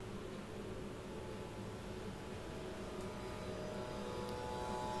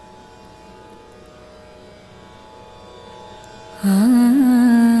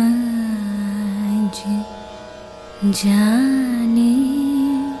जाने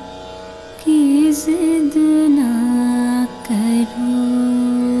की जिद ना करो,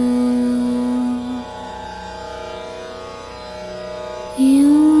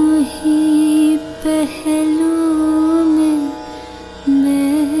 यूं ही पहलू में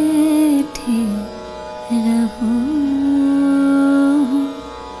बैठे रहो,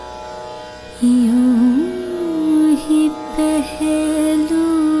 यूं ही पहलू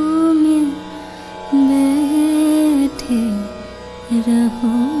में बैठे रहो।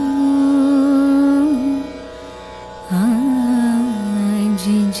 आज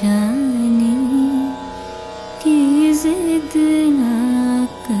जाने की जिद ना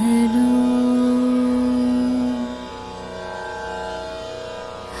करो,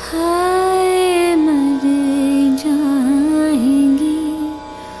 हाय मर जाएंगे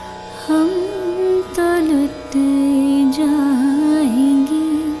हम तो लुट जाएंगे,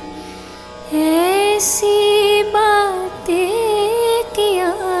 ऐसी बातें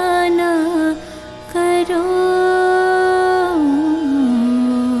किया ना करो।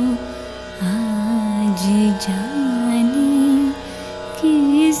 आज जाने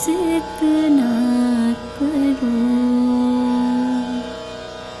की जिद ना करो,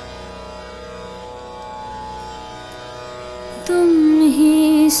 तुम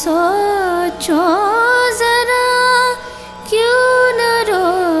ही सोचो जरा, क्यों न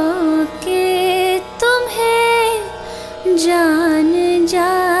रोके तुम्हें जान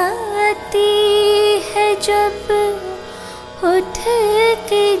जाती है जब उठ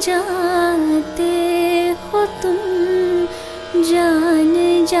के जाते हो तुम, जान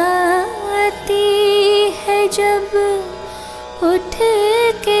जाती है जब उठ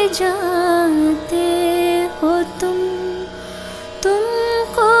के जाते हो तुम,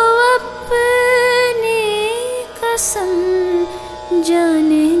 तुमको अपनी कसम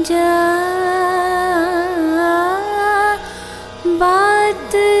जाने जा,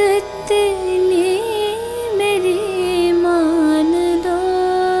 बात इतनी मेरी मान लो।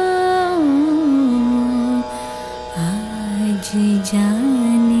 आज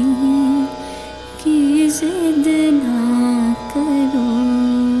जाने की जिद ना करो,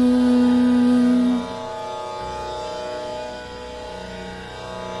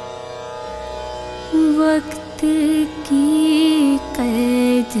 वक्त की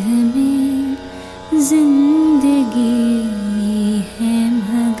कैद में जिंदगी है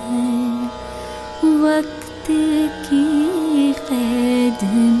मगर, वक्त की कैद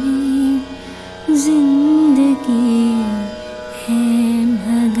में जिंदगी है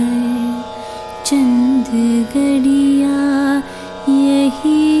मगर, चंद घड़ियाँ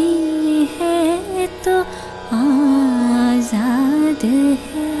यही है तो आज़ाद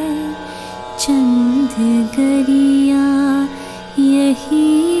है, चंद घड़ियाँ यही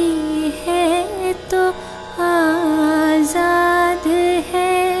है तो आज़ाद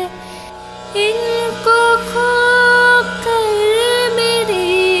है, इनको खो कर मेरी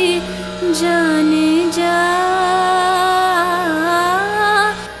जान जा,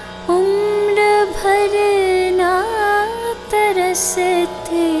 उम्र भर ना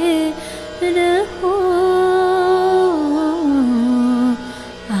तरसते रहो।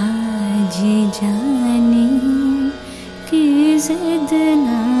 आज जाने की जिद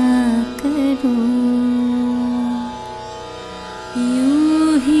ना करो,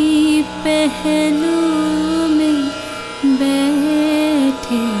 यूं ही पहलू